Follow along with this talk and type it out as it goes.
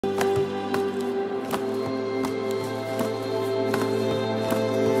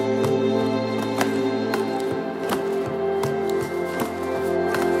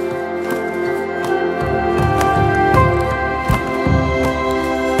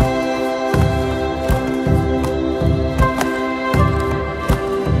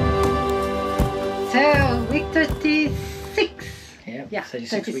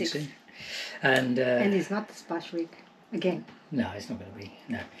36 weeks in. And it's not the splash week again. No, it's not going to be,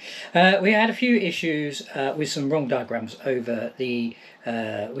 no. We had a few issues with some wrong diagrams over the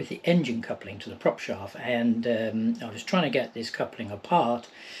with the engine coupling to the prop shaft, and I was trying to get this coupling apart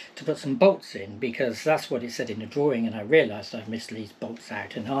to put some bolts in, because that's what it said in the drawing, and I realised I've missed these bolts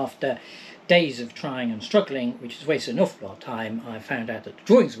out, and after days of trying and struggling, which has wasted an awful lot of time, I found out that the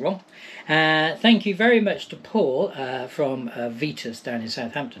drawings were wrong. Thank you very much to Paul from Vitas down in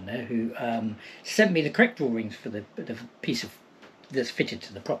Southampton there, who sent me the correct drawings for the piece of that's fitted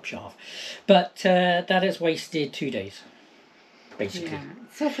to the prop shaft, but that has wasted 2 days basically. Yeah,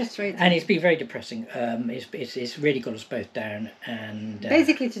 it's so frustrating, and it's been very depressing. It's really got us both down, and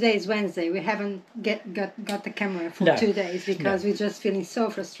basically today is Wednesday. We haven't got the camera for 2 days because we're just feeling so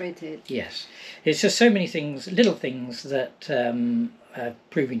frustrated. Yes, it's just so many things, little things that are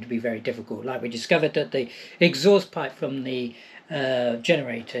proving to be very difficult. Like we discovered that the exhaust pipe from the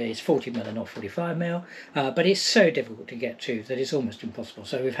generator is 40mm and not 45mm, but it's so difficult to get to that it's almost impossible.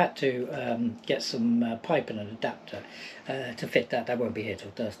 So we've had to get some pipe and an adapter to fit that. That won't be here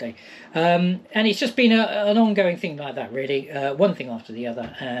till Thursday. And it's just been an ongoing thing like that, really, one thing after the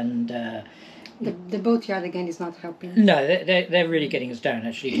other. And the boatyard again is not helping. No, they're really getting us down,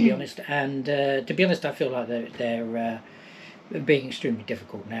 actually, to be honest. And to be honest, I feel like they're being extremely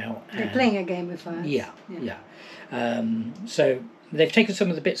difficult now. They're playing a game with us. Yeah. So they've taken some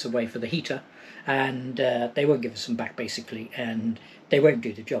of the bits away for the heater, and they won't give us some back, basically, and they won't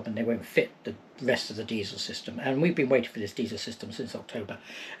do the job, and they won't fit the rest of the diesel system. And we've been waiting for this diesel system since October,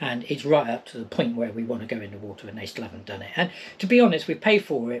 and it's right up to the point where we want to go in the water, and they still haven't done it. And to be honest, we paid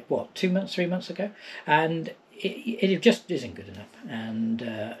for it, what, 2 months, 3 months ago, and it just isn't good enough. And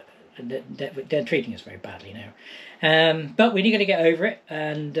they're treating us very badly now, but we're going to get over it,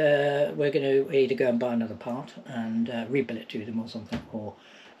 and we're going to either go and buy another part and rebuild it to them or something, or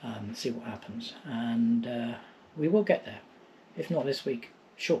see what happens, and we will get there, if not this week,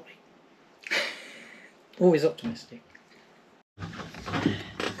 shortly. Always optimistic.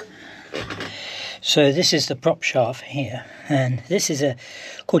 So this is the prop shaft here, and this is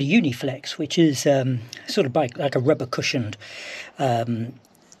called a Uniflex, which is sort of like a rubber cushioned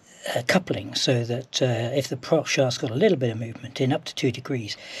coupling, so that if the prop shaft's got a little bit of movement in up to 2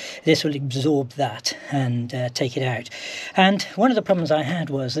 degrees, this will absorb that and take it out. And one of the problems I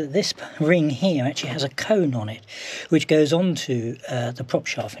had was that this ring here actually has a cone on it which goes onto the prop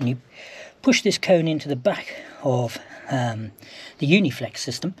shaft, and you push this cone into the back of the Uniflex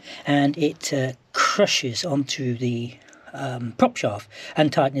system, and it crushes onto the prop shaft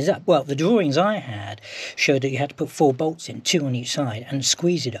and tightens up. Well, the drawings I had showed that you had to put 4 bolts in, 2 on each side, and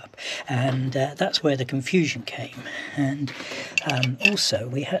squeeze it up, and that's where the confusion came. And also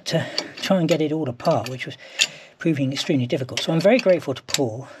we had to try and get it all apart, which was proving extremely difficult. So I'm very grateful to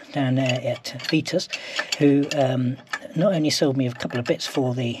Paul down there at Vitas, who not only sold me a couple of bits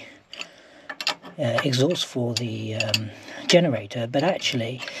for the exhaust for the generator, but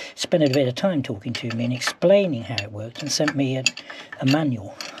actually spent a bit of time talking to me and explaining how it worked, and sent me a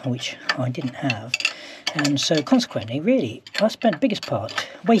manual, which I didn't have. And so consequently, really, I spent biggest part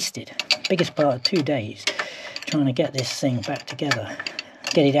of 2 days trying to get this thing back together,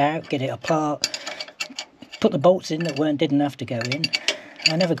 get it out, get it apart, put the bolts in that didn't have to go in.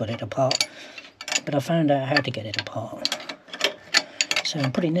 I never got it apart, but I found out how to get it apart. So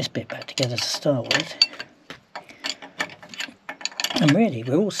I'm putting this bit back together to start with. And really,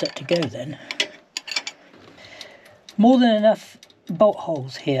 we're all set to go then. More than enough bolt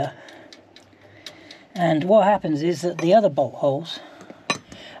holes here. And what happens is that the other bolt holes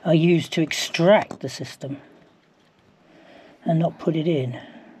are used to extract the system and not put it in.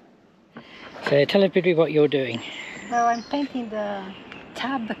 So tell everybody what you're doing. Well, I'm painting the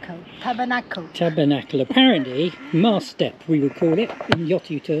tabernacle. Tabernacle. Apparently, mast step we would call it in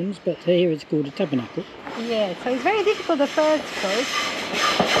yachty terms, but here it's called a tabernacle. Yeah, so it's very difficult, the first coat.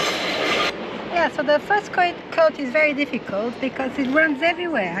 Yeah, so the first coat is very difficult because it runs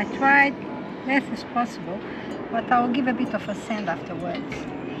everywhere. I tried best as possible, but I will give a bit of a sand afterwards.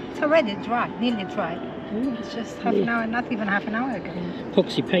 It's already dry, nearly dry. It's just half an hour, not even half an hour ago.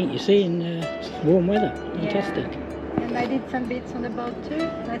 Epoxy paint, you see, in warm weather. Fantastic. Yeah. And I did some bits on the boat too.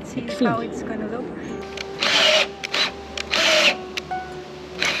 Let's see how it's going to look.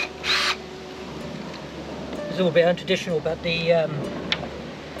 It's all a bit untraditional, but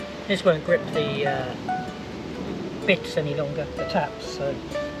this won't grip the bits any longer, the taps, so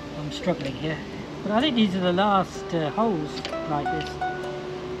I'm struggling here. But I think these are the last holes like this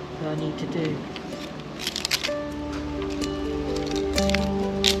that I need to do.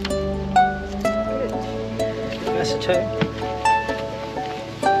 Acetone.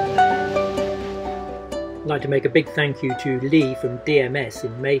 like to make a big thank you to Lee from DMS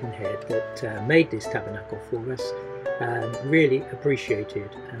in Maidenhead that made this tabernacle for us. Really appreciated,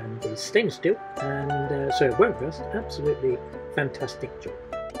 and it's stainless steel, and so it won't rust. Absolutely fantastic job.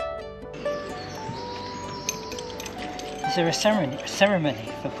 Is there a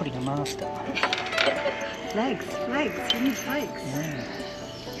ceremony for putting a mast up? Flags, you need flags. Yeah,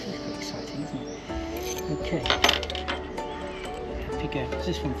 this is quite exciting, isn't it? Okay. Happy go. Is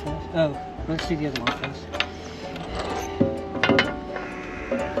this one first? Oh, let's do the other one first.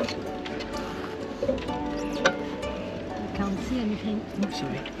 I can't see anything. Oops,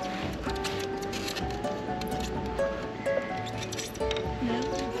 sorry.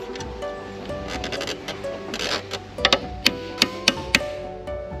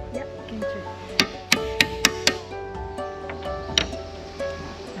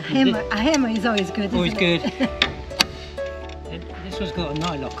 A hammer is always good. Always good. It? This one's got a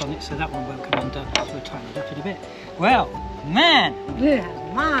nylock on it, so that one won't come undone. So we'll tighten it up in a bit. Well, man! Yeah,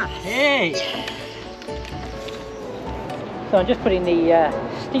 Mast. Hey! So I'm just putting the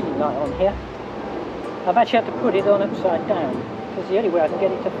steaming light on here. I've actually had to put it on upside down because the only way I can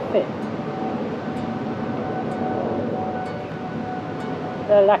get it to fit.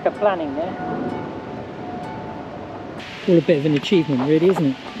 A lack of planning there. All a bit of an achievement, really, isn't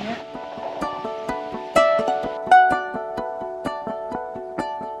it? Yeah.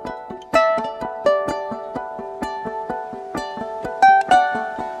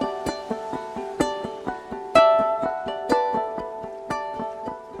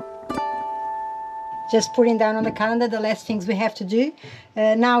 Just putting down on the calendar the last things we have to do.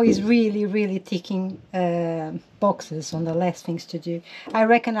 Now is really ticking boxes on the last things to do. I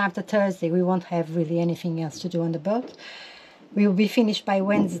reckon after Thursday we won't have really anything else to do on the boat. We will be finished by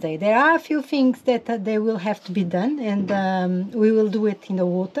Wednesday. There are a few things that they will have to be done, and we will do it in the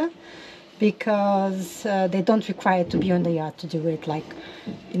water because they don't require to be on the yard to do it. Like,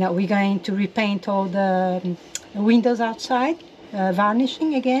 you know, we're going to repaint all the windows outside.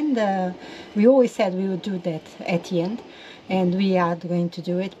 Varnishing again. We always said we would do that at the end, and we are going to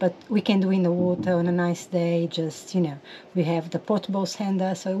do it, but we can do in the water on a nice day. Just, you know, we have the portable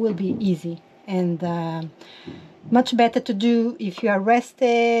sander, so it will be easy and much better to do if you are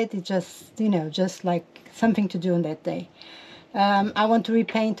rested. It's just, you know, just like something to do on that day. I want to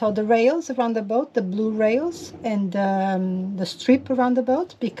repaint all the rails around the boat, the blue rails, and the strip around the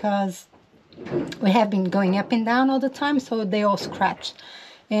boat, because we have been going up and down all the time, so they all scratch.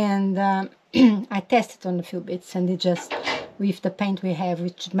 And I tested on a few bits, and it just, with the paint we have,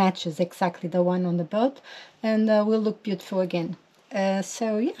 which matches exactly the one on the boat, and will look beautiful again.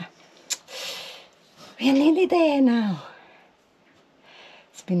 So yeah, we're nearly there now.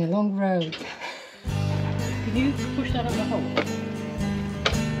 It's been a long road. Can you push that up the hole?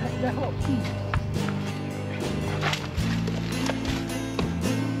 That's the hole.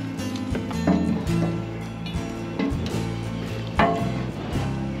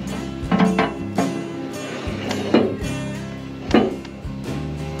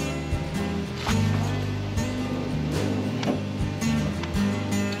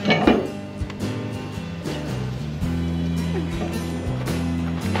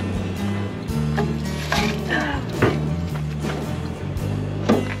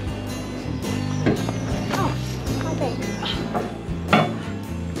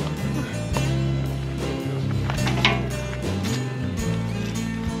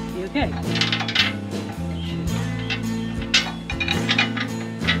 Okay.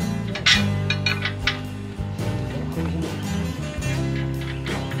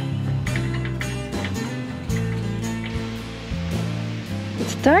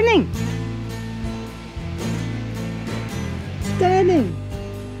 It's turning. It's turning.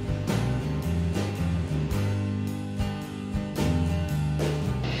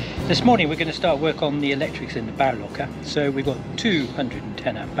 This morning we're going to start work on the electrics in the bow locker. So we've got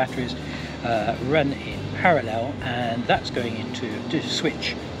 210 amp batteries run in parallel, and that's going into to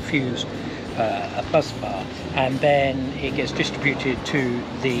switch, fuse, a bus bar, and then it gets distributed to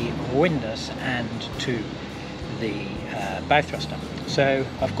the windlass and to the bow thruster. So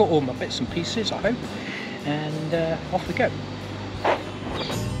I've got all my bits and pieces, I hope, and off we go.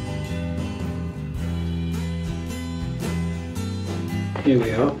 Here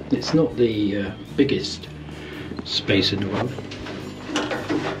we are. It's not the biggest space in the world.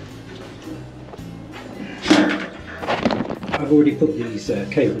 I've already put these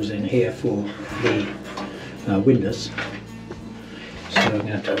cables in here for the windlass, so I'm going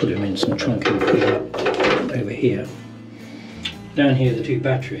to have to put them in some trunking over here. Down here are the two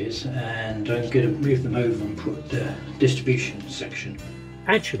batteries, and I'm going to move them over and put the distribution section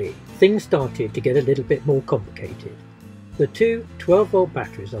Actually, things started to get a little bit more complicated. The two 12-volt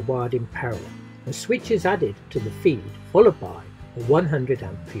batteries are wired in parallel. A switch is added to the feed, followed by a 100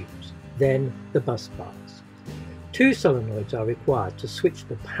 amp fuse, then the bus bars. Two solenoids are required to switch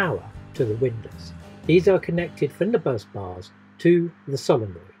the power to the windlass. These are connected from the bus bars to the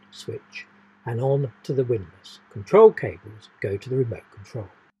solenoid switch and on to the windlass. Control cables go to the remote control.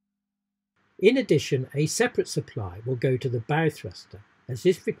 In addition, a separate supply will go to the bow thruster, as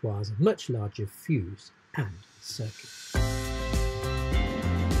this requires a much larger fuse and circuit.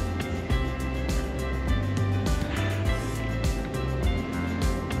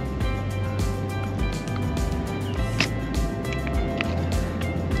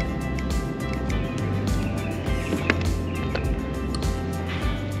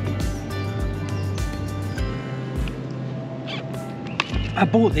 I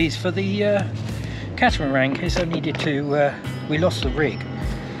bought these for the catamaran in case I needed to, we lost the rig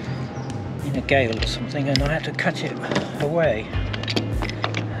in a gale or something and I had to cut it away.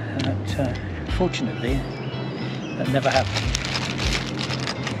 But fortunately that never happened.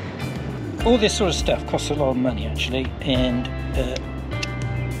 All this sort of stuff costs a lot of money actually, and the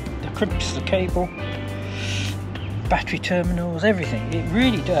crimps, the cable, battery terminals, everything, it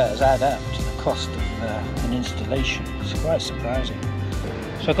really does add up to the cost of an installation. It's quite surprising.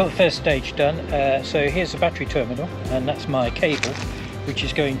 So I've got the first stage done, so here's the battery terminal and that's my cable which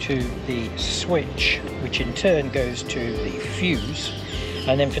is going to the switch, which in turn goes to the fuse,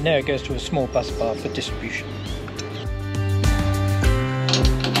 and then from there it goes to a small bus bar for distribution.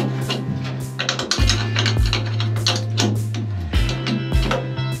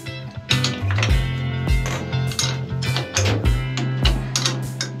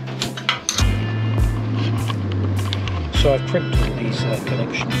 So I've crimped all these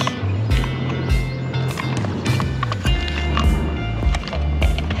connections.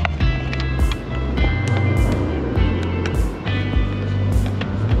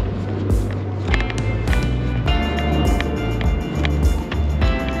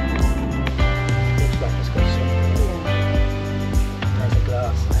 Looks like it's got some. There's a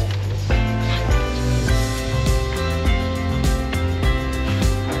glass there.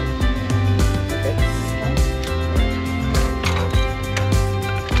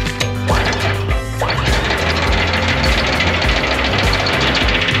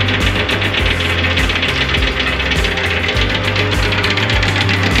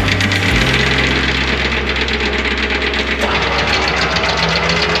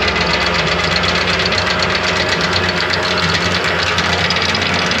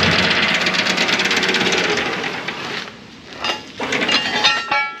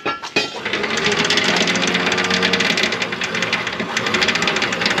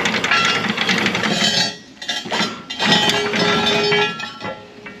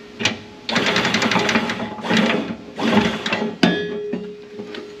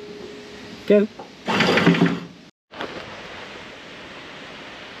 Go.